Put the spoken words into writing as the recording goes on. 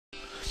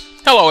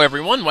Hello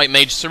everyone, White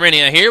Mage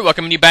Serenia here,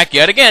 welcoming you back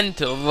yet again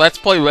to Let's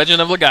Play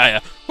Legend of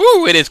Legaia.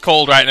 Woo, it is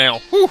cold right now.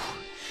 Whew.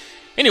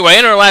 Anyway,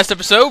 in our last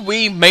episode,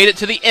 we made it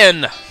to the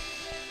end.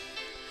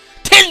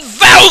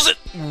 10,000!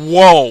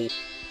 Whoa!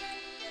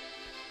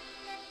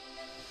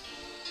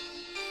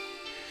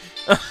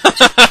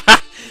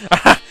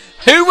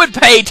 Who would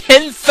pay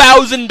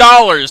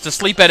 $10,000 to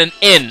sleep at an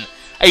inn?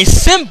 A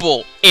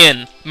simple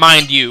inn,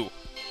 mind you.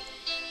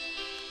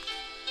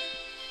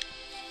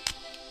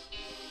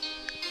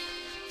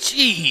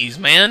 Jeez,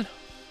 man.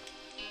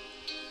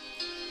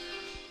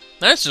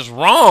 That's just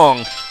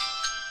wrong.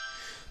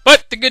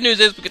 But the good news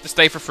is we get to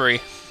stay for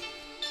free.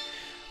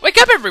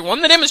 Wake up,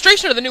 everyone! The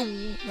demonstration of the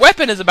new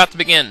weapon is about to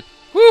begin.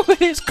 Woo,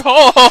 it is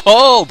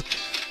cold!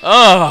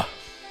 Ugh.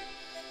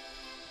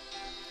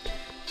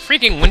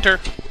 Freaking winter.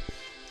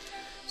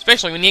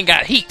 Especially when you ain't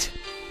got heat.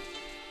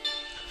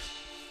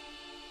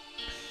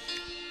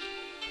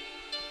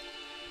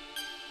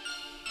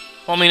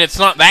 Well, I mean, it's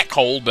not that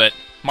cold, but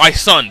my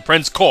son,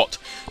 Prince Court,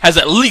 has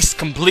at last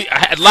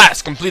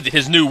completed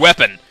his new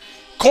weapon.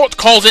 Court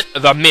calls it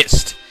the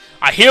Mist.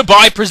 I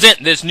hereby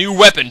present this new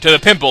weapon to the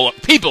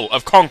people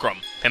of Concrum.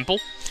 Pimple?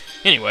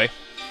 Anyway.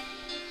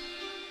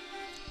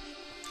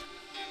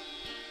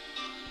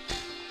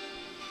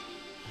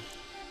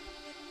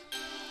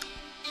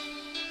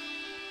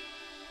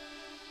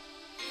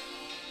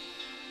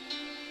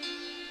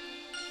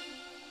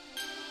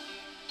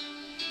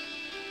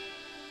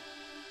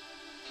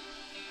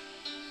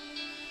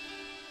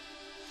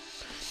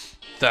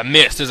 The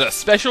Mist is a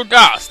special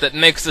gas that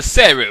makes the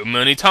Seru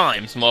many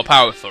times more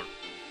powerful.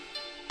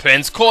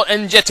 Prince Court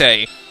and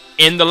Jete,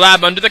 in the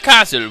lab under the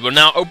castle, will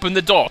now open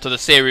the door to the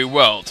Seru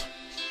world.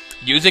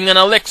 Using an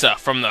elixir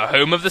from the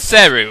home of the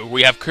Seru,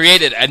 we have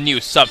created a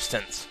new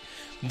substance.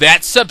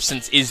 That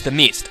substance is the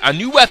Mist, a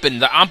new weapon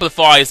that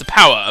amplifies the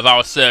power of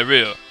our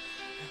Seru.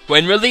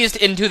 When released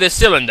into the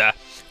cylinder,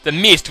 the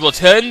Mist will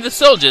turn the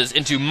soldiers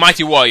into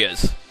mighty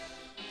warriors.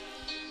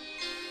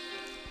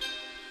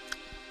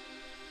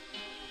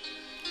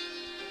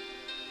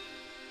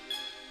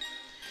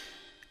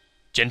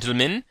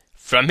 Gentlemen,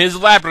 from his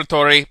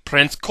laboratory,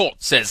 Prince Court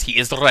says he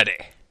is ready.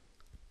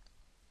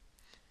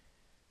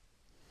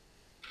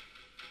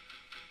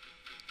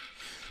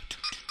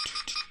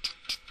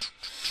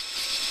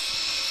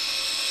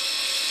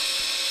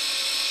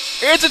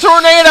 It's a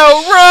tornado!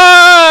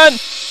 Run!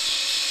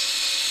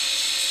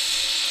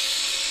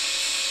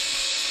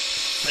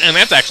 Man,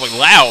 that's actually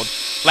loud.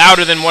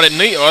 Louder than what it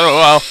needs.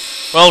 Well,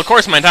 of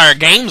course my entire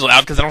game's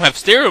loud because I don't have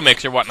stereo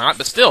mix or whatnot,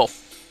 but still.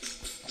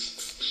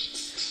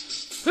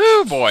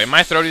 Whew, boy,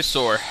 my throat is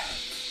sore.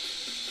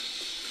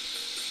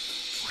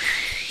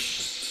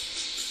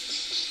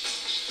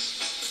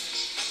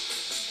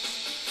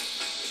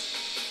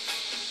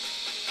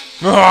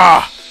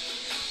 Ah!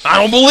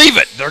 I don't believe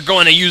it! They're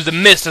going to use the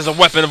Mist as a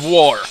weapon of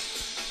war.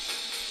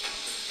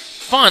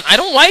 Fun, I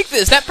don't like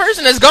this. That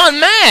person has gone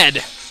mad.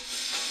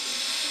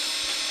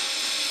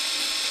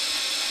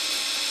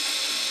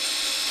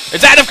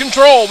 It's out of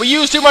control. We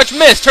use too much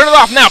Mist. Turn it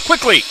off now,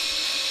 quickly.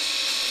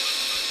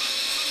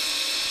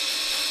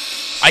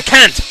 I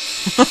can't!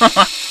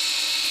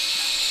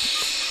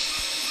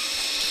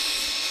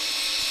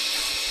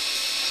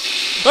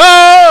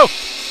 Oh!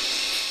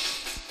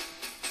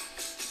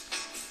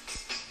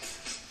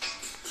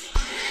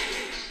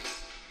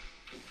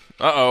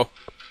 Uh-oh.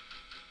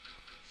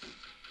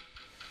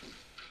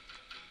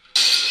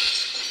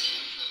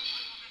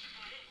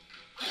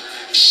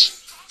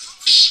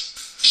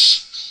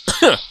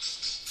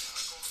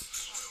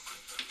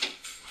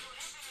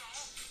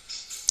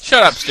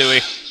 Shut up,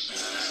 Stewie.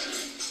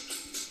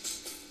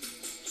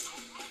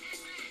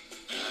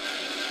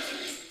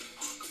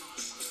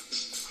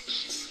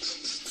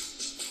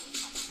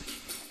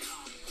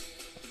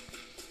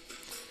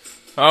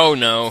 Oh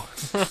no.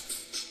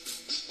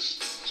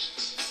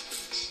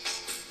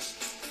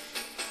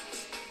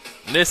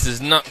 This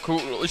is not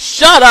cool.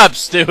 Shut up,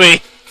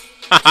 Stewie!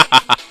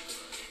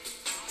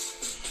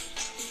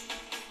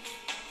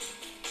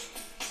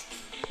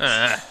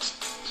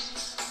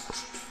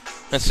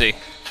 Let's see.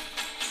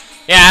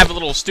 Yeah, I have a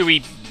little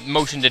Stewie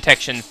motion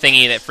detection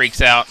thingy that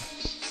freaks out.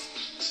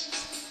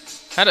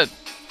 How to...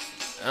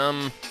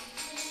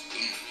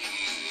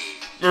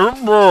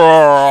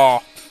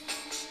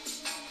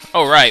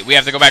 Oh, right. We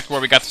have to go back to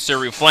where we got the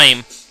Seru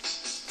Flame.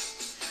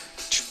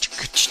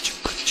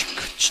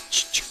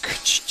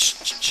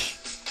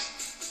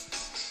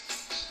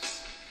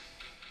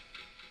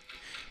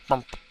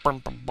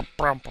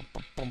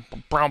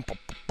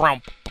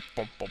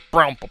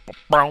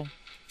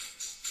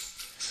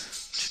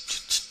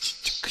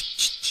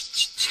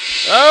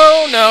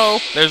 Oh, no.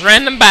 There's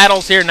random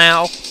battles here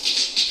now.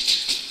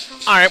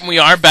 Alright, we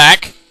are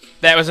back.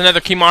 That was another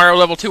Kimaro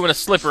level 2 and a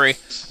Slippery.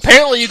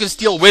 Apparently you can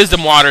steal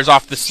Wisdom Waters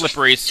off the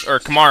Slipperies, or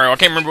Kimaro. I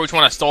can't remember which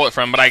one I stole it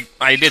from, but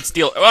I did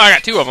steal it. Well, I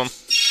got 2 of them.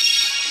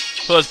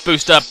 So let's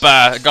boost up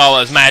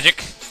Gala's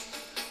magic.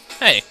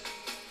 Hey.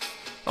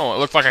 Oh, it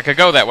looked like I could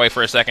go that way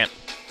for a second.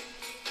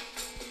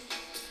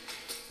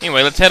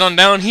 Anyway, let's head on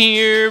down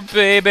here,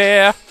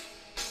 baby.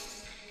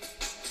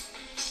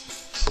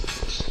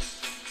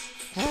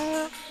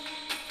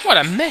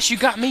 What a mess you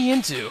got me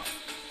into.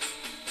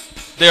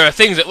 There are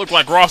things that look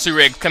like Rossi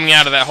rigs coming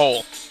out of that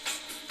hole.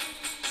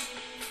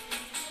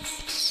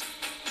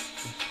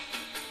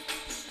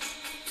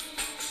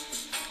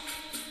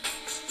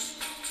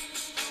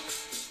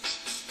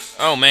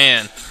 Oh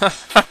man.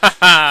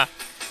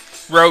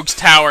 Rogue's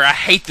Tower, I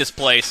hate this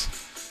place.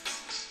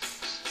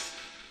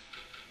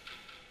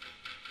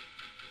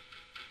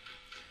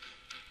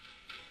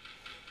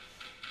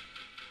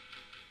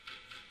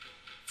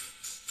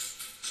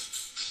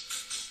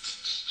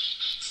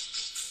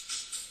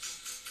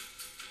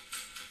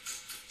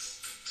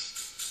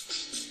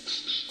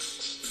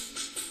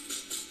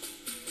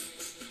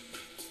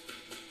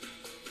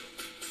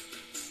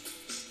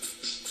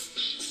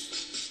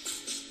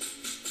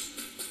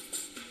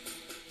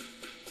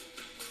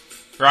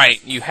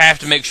 Right, you have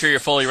to make sure you're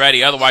fully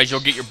ready, otherwise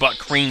you'll get your butt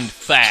creamed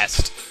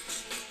fast.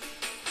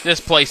 This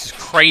place is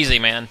crazy,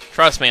 man.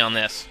 Trust me on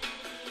this.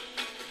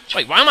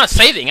 Wait, why am I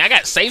saving? I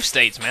got save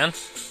states, man.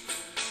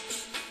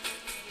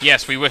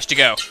 Yes, we wish to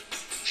go.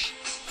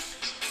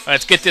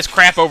 Let's get this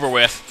crap over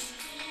with.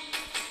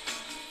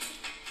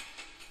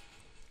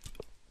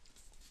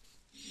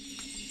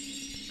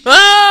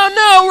 Oh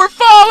no, we're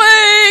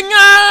falling!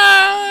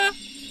 Ah!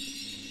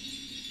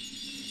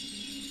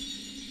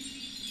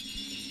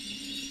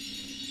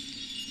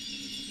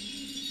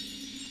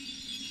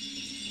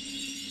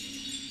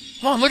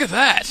 Come on, look at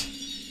that!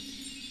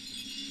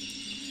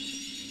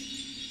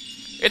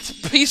 It's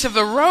a piece of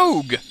the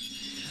rogue!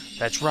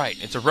 That's right,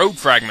 it's a rogue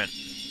fragment.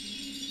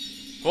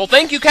 Well,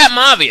 thank you, Captain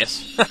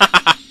Obvious.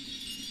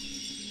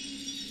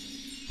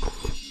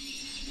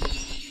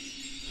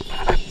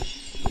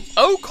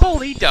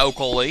 Oakley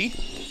dokley.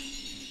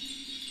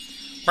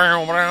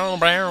 Barrel, barrel,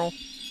 barrel.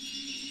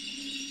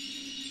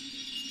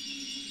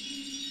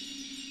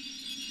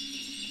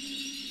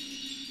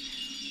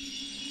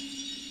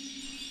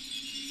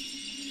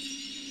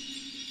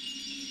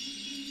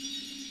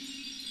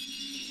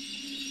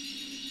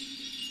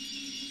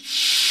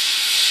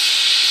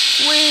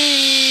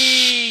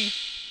 Whee!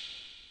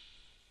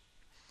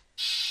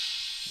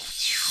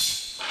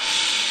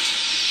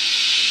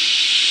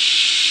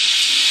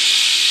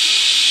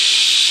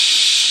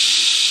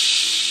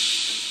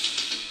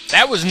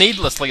 That was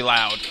needlessly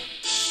loud.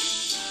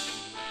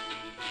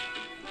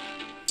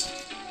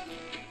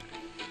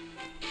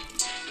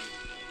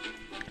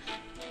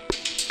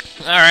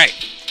 Alright.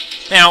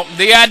 Now,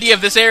 the idea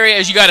of this area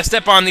is you gotta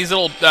step on these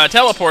little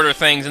teleporter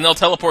things and they'll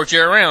teleport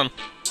you around.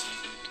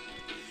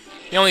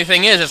 The only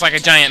thing is, it's like a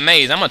giant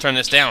maze. I'm gonna turn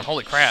this down.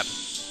 Holy crap.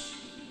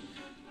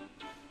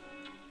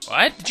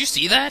 What? Did you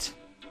see that?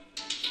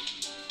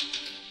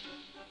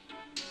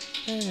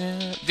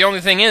 The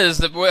only thing is,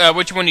 that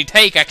which one you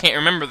take, I can't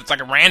remember. It's like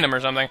a random or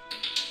something.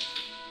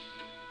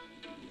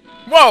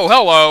 Whoa,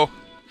 hello!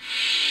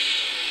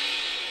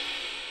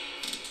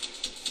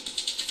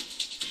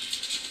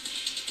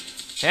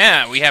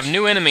 Yeah, we have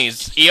new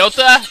enemies.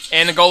 Iota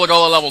and Gola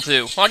Gola level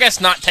 2. Well, I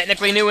guess not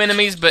technically new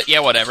enemies, but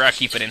yeah, whatever. I'll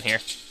keep it in here.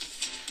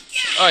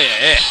 Oh,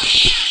 yeah.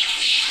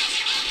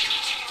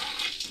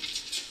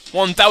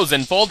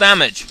 1,000 full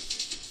damage.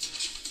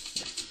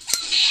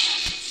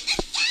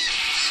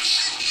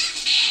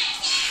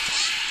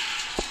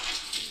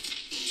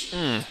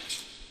 Boom,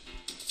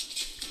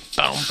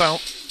 boom.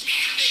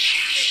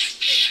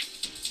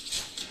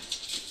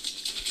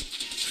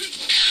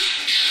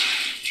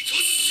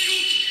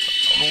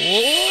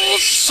 Oh,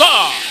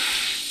 saw!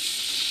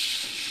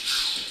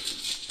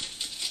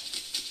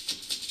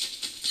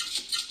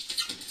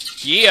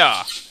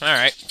 Yeah!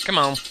 Alright, come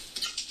on.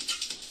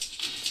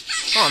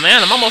 Oh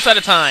man, I'm almost out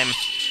of time.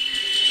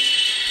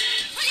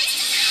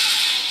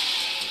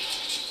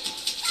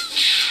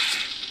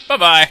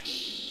 Bye-bye.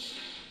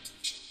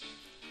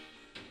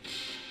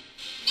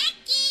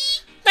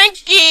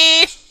 Thank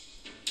you!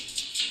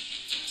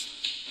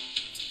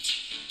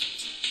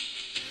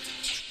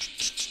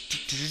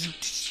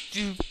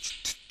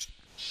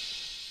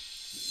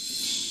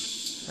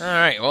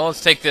 Alright, well,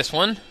 let's take this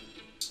one.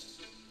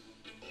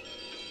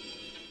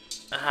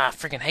 Ah, I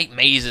freaking hate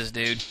mazes,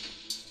 dude.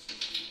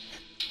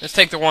 Let's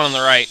take the one on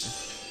the right.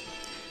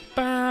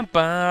 I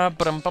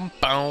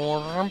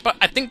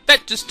think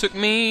that just took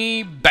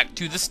me back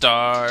to the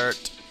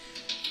start.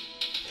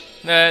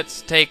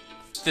 Let's take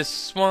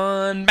this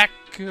one back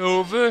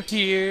over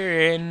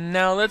here, and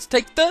now let's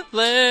take the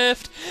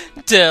left.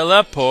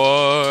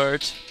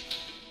 Teleport.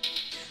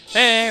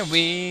 There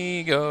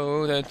we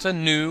go, that's a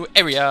new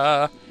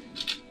area.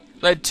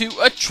 Led to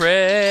a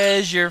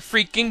treasure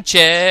freaking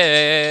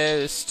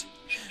chest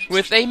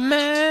with a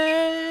magic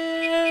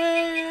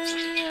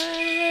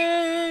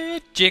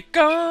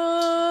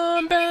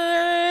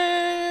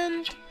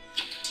armband.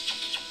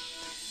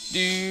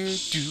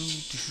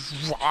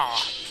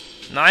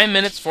 9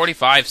 minutes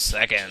 45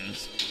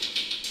 seconds.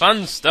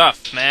 Fun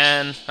stuff,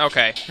 man.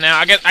 Okay, now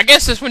I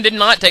guess this one did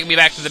not take me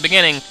back to the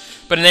beginning,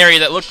 but an area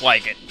that looked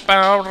like it.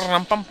 I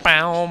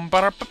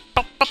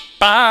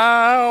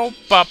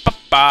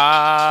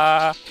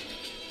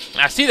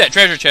see that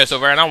treasure chest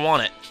over there, and I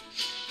want it.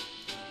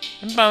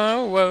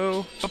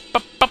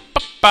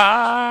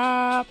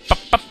 ba ba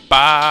ba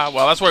ba.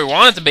 Well, that's where we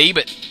want it to be,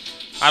 but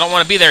I don't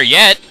want to be there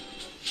yet.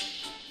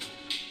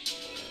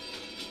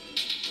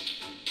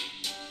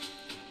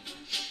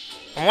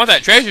 I want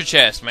that treasure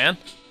chest, man.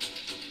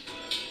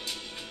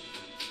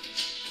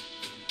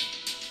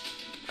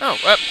 Oh,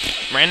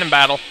 random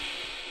battle.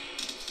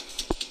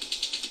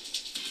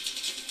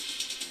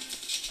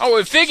 Oh,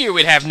 we figure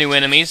we'd have new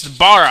enemies.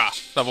 Bara,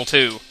 level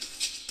 2.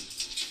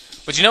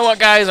 But you know what,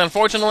 guys?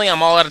 Unfortunately,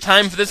 I'm all out of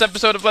time for this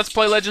episode of Let's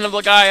Play Legend of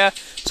Legaia.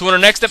 So in our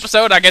next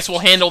episode, I guess we'll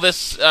handle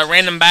this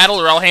random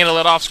battle, or I'll handle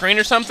it off screen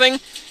or something.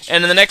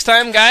 And in the next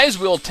time, guys,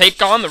 we'll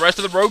take on the rest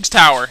of the Rogue's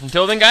Tower.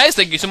 Until then, guys,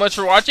 thank you so much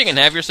for watching, and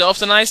have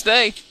yourselves a nice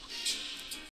day.